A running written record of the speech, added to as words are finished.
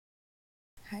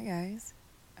Hi guys,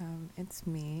 it's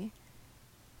me,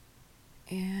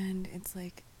 and it's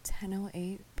like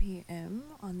 10:08 p.m.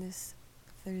 on this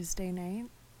Thursday night.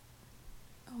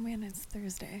 Oh man, it's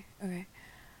Thursday. Okay.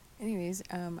 Anyways,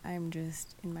 I'm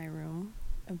just in my room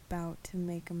about to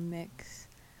make a mix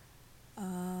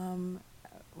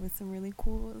with some really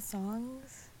cool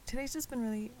songs. Today's just been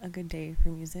really a good day for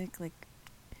music, like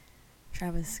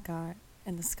Travis Scott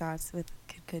and the Scotts with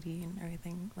Kid Cudi and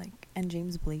everything, and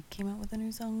James Blake came out with a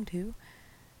new song too,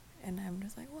 and I'm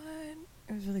just like, what?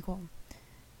 It was really cool.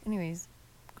 Anyways,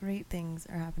 great things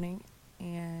are happening,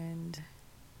 and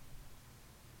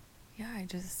yeah, I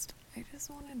just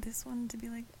wanted this one to be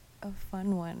like a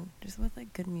fun one, just with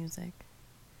like good music,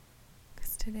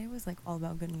 because today was like all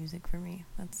about good music for me.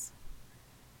 That's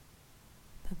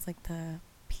like the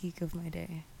peak of my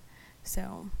day.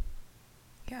 So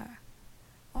yeah.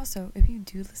 Also, if you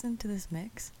do listen to this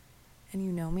mix and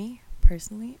you know me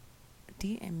personally,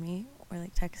 DM me or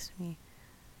like text me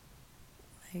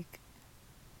like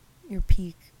your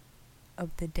peak of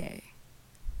the day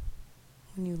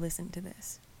when you listen to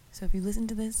this. So if you listen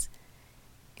to this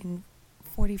in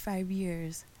 45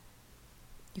 years,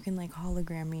 you can like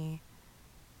hologram me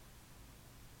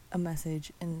a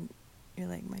message and you're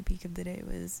like, my peak of the day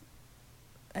was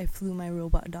I flew my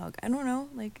robot dog. I don't know,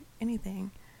 like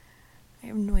anything. I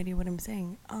have no idea what I'm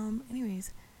saying.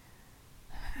 Anyways,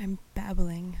 I'm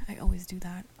babbling. I always do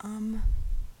that.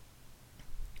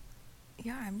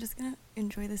 Yeah, I'm just gonna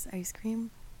enjoy this ice cream,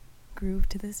 groove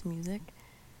to this music,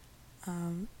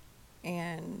 and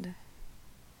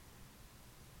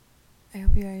I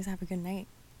hope you guys have a good night.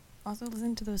 Also,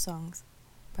 listen to those songs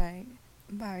by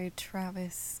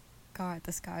Travis Scott,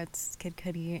 the Scotts, Kid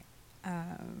Cudi,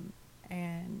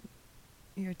 and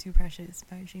You're Too Precious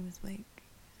by James Blake.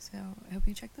 So I hope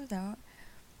you check those out.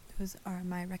 Those are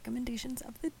my recommendations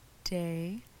of the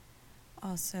day.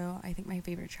 Also, I think my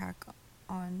favorite track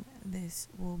on this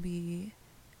will be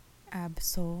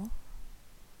Ab-Soul.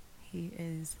 He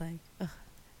is like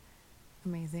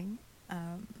amazing.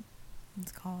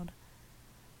 It's called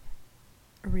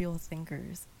Real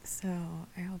Thinkers. So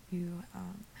I hope you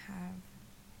have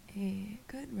a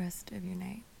good rest of your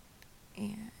night.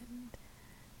 And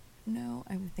know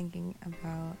I'm thinking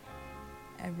about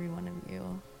every one of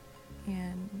you,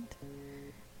 and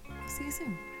see you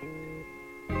soon.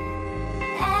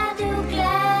 Er du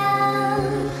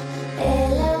glad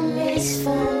eller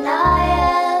misfornøjet?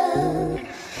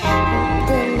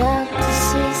 Det er nok det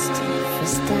sidste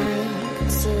forstand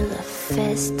sidder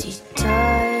fast i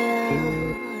tøjet.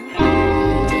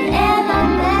 Din eller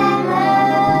memme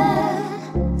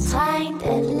trængt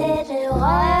at lette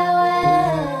røve.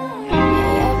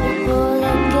 Jeg vil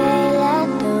både gælde og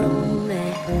dumme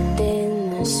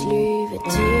denne slyve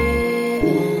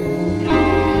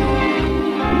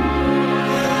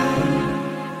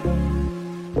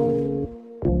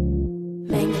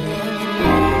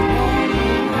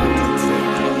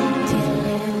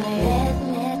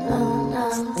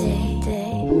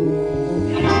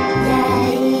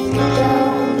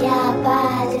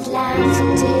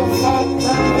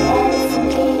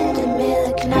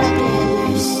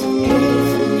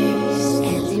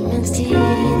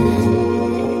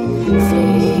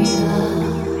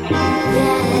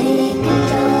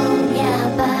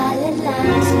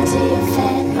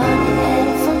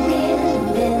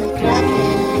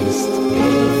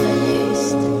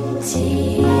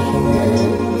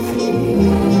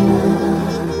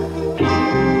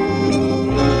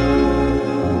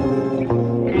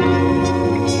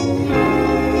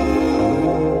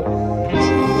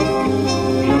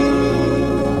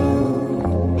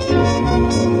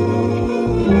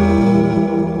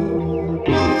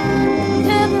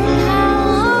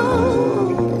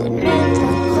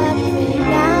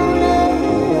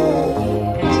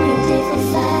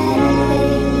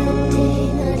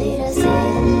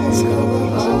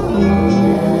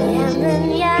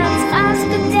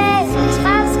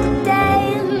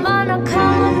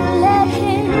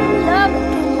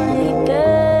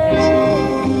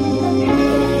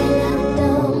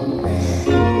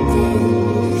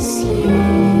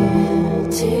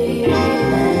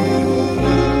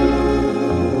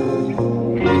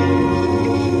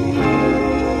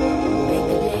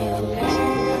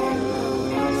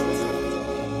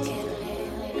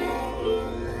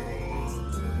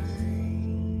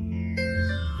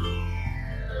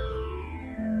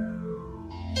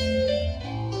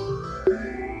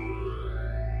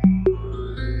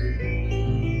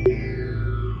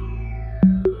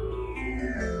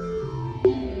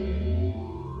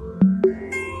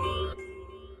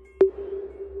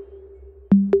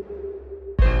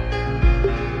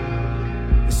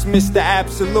Mr.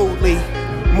 Absolutely.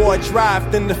 More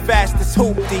drive than the fastest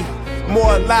hoopty.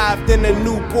 More alive than a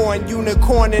newborn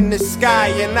unicorn in the sky.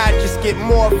 And I just get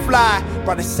more fly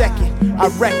by the second. I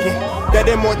reckon that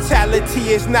immortality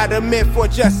is not a myth or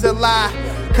just a lie.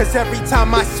 Cause every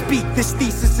time I speak, this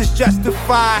thesis is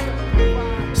justified.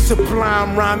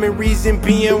 Sublime rhyming reason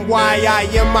being why I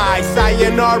am I.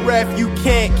 Sayonara if you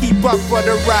can't keep up for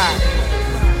the ride.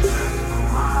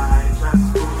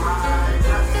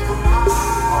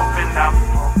 Open up,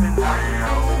 open up,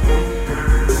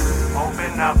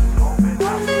 open up, open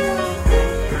up,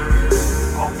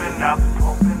 open up,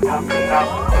 open up, open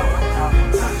up,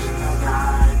 touch the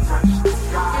sky, touch the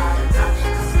sky, touch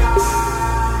the sky.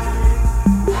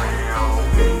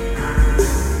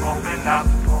 Open up,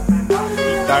 open up.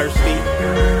 Thirsty.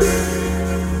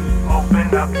 Open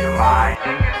up your mind.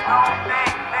 Niggas don't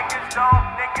think, niggas don't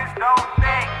think, niggas don't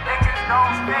think, niggas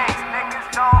don't think,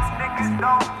 niggas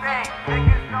don't think,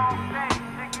 niggas don't think,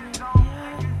 niggas don't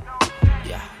think.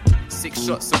 Yeah. 6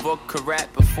 shots of vodka right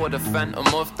before the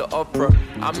Phantom of the Opera.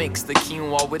 I mix the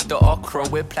quinoa with the okra,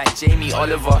 whip like Jamie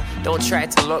Oliver. Don't try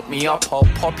to lock me up, I'll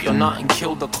pop your nut and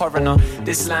kill the coroner.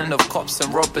 This land of cops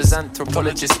and robbers,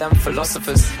 anthropologists and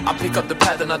philosophers. I pick up the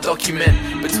pad and I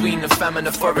document between the fam and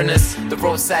the foreigners. The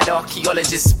roadside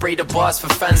archaeologists spray the bars for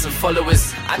fans and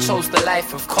followers. I chose the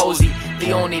life of cozy,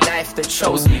 the only life that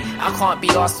chose me. I can't be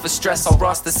asked for stress, I'll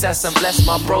rust the cess and bless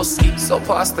my broski. So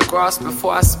pass the grass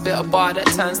before I spit a bar that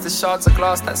turns to shards of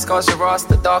glass that scars your ass.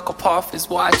 The darker path is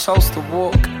what I chose to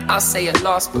walk. I'll say it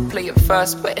last but play it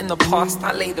first. But in the past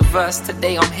I lay the verse.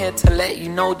 Today I'm here to let you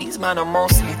know these men are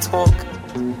mostly talk.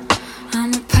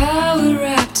 I'm a power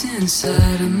wrapped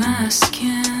inside of my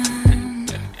skin.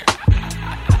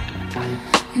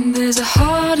 There's a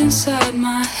heart inside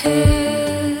my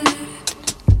head.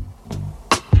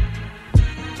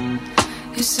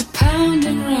 It's a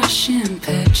pounding, rushing,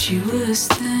 impetuous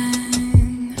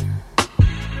thing.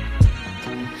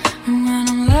 And when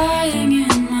I'm lying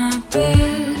in my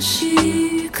bed,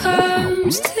 she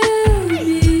comes to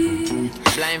me.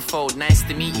 Blindfold, nice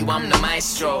to meet you, I'm the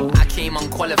maestro. I came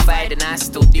unqualified and I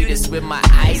still do this with my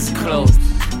eyes closed.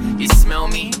 You smell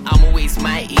me? I'm always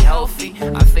mighty healthy.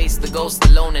 I face the ghost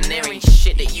alone and there ain't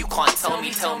shit that you can't tell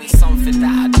me. Tell me something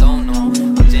that I don't know.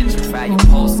 I'll gentrify your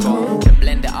postcode and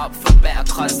blend it up for better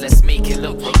cause let's make it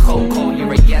look rococo.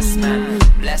 You're a yes man,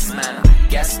 blessed man, I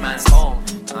guess man's home.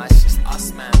 Nah, it's just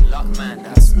us man, luck man,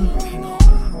 that's all we know.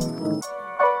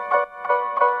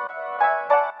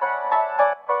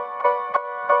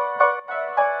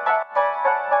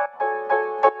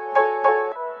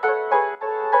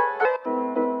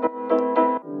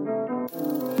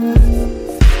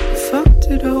 Fucked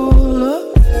it all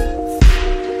up,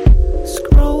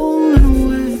 scrolling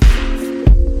away.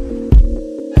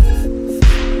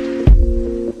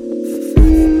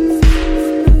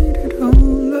 Made it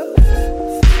all up,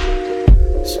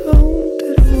 sold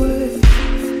it away.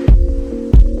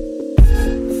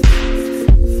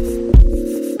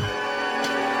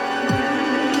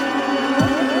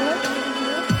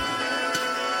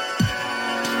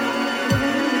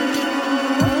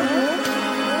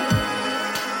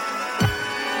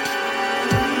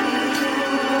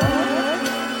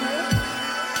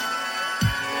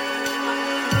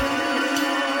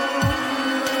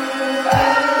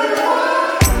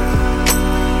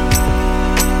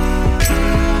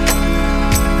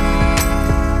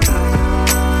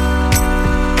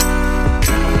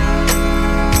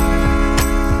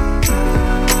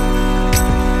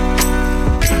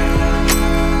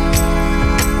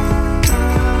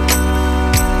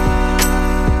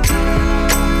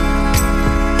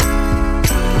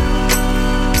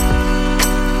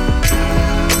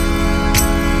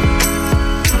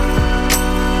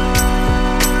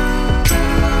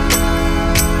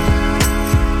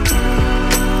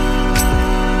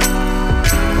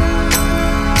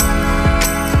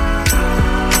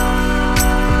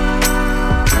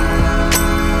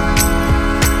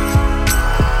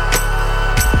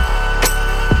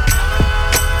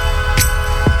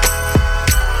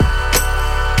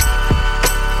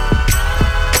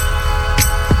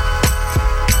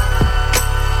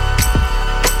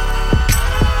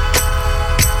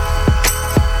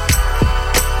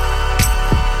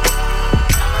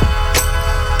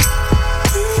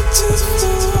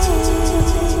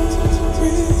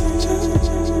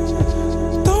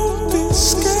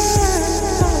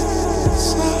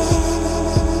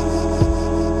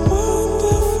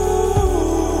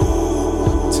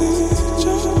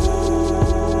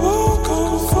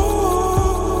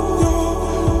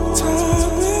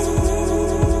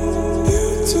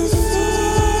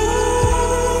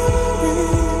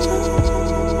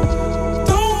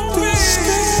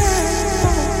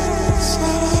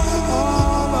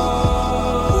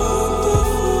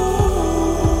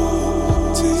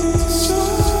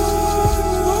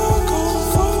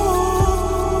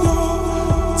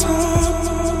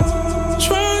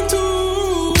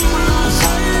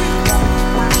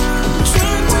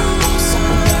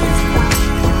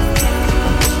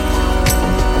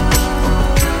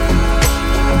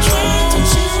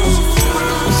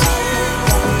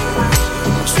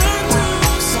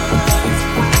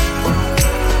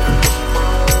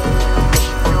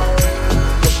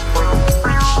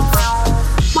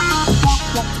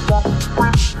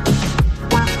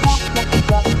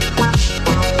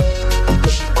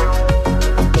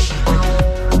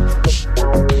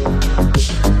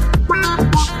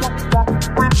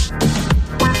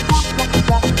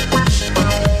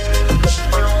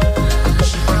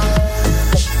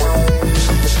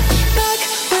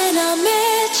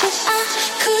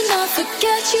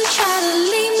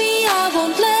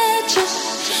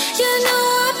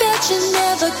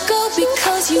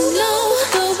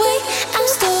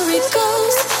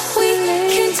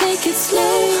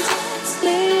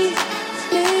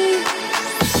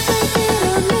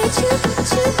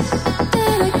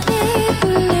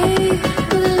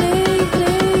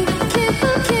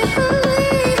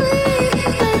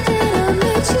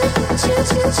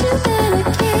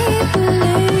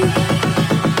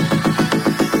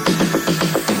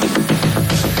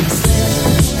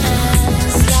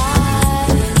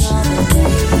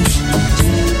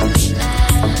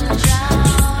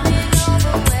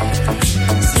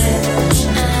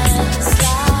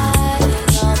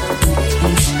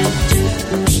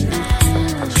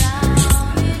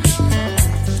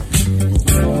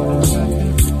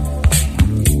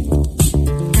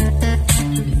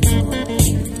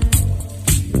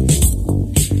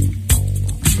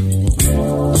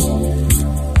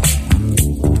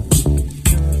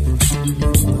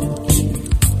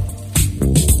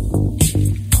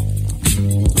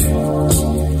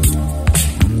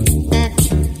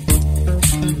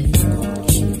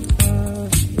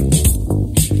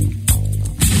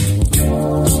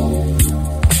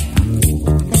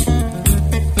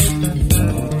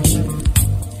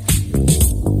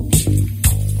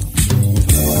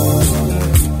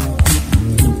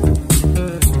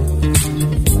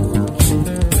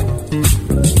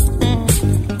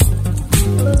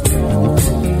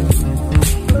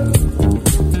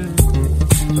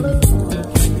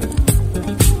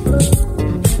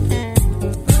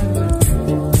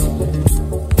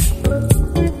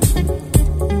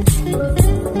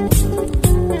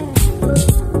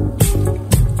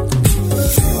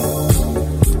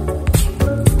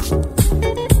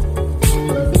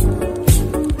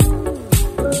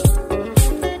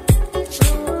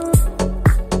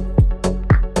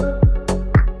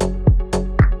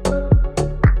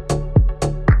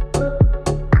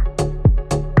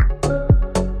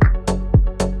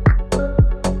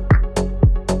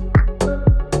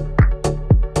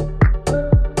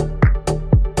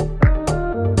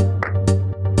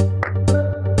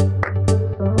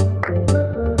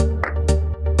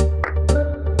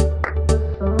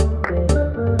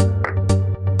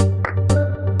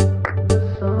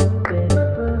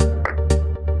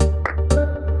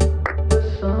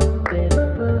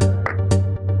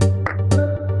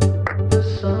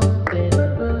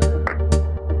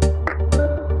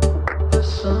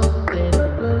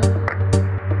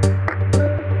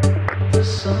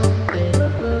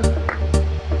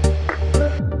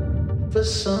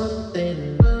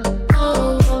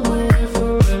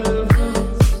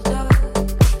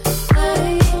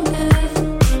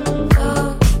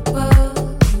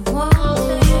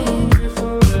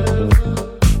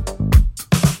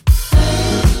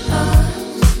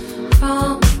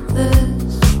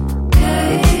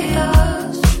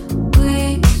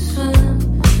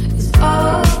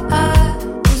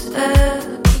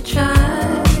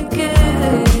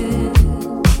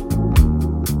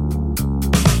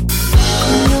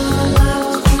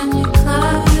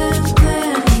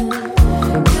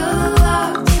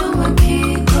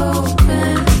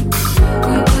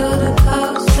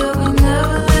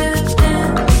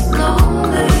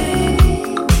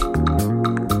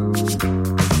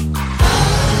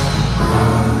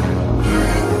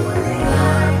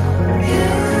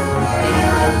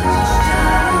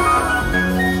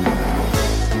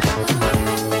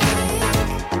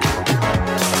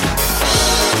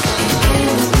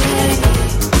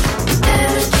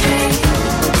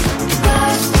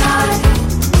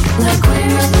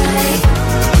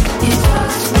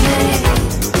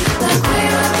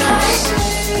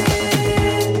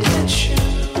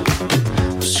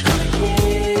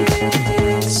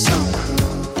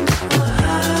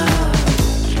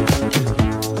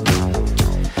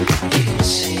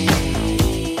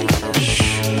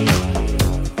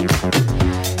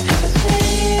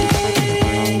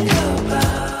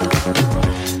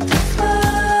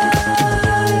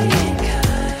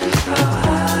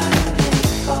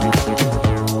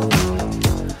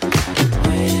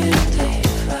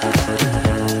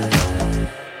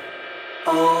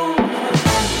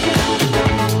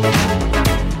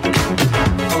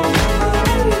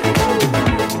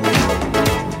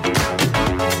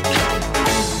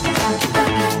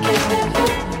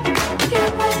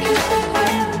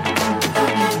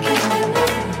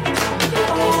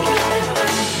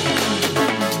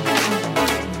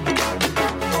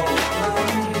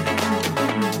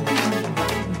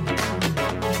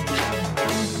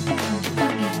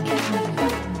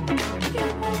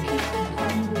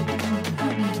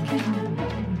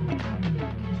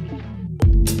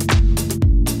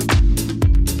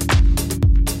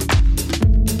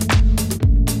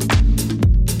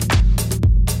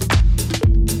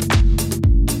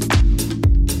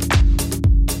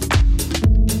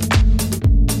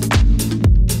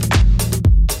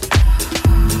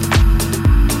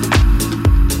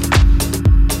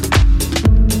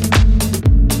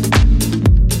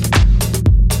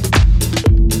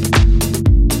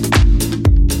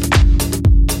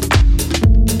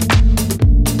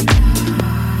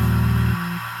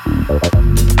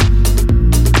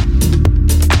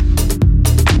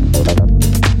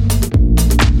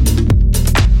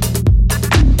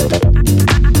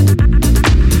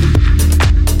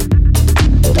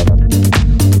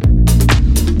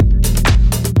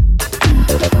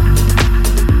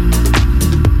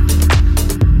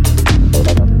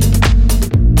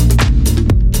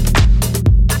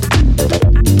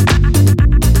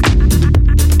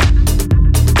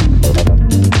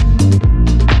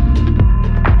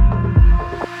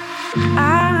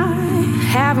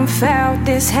 haven't felt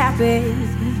this happy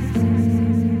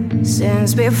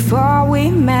since before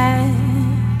we met.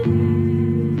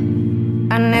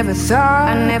 I never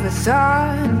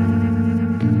thought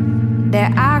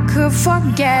that I could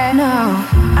forget. No,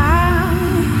 I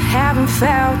haven't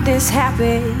felt this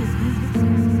happy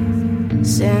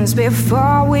since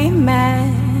before we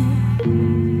met.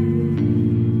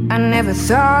 I never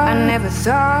thought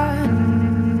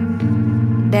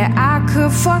that I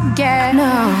could forget.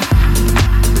 No.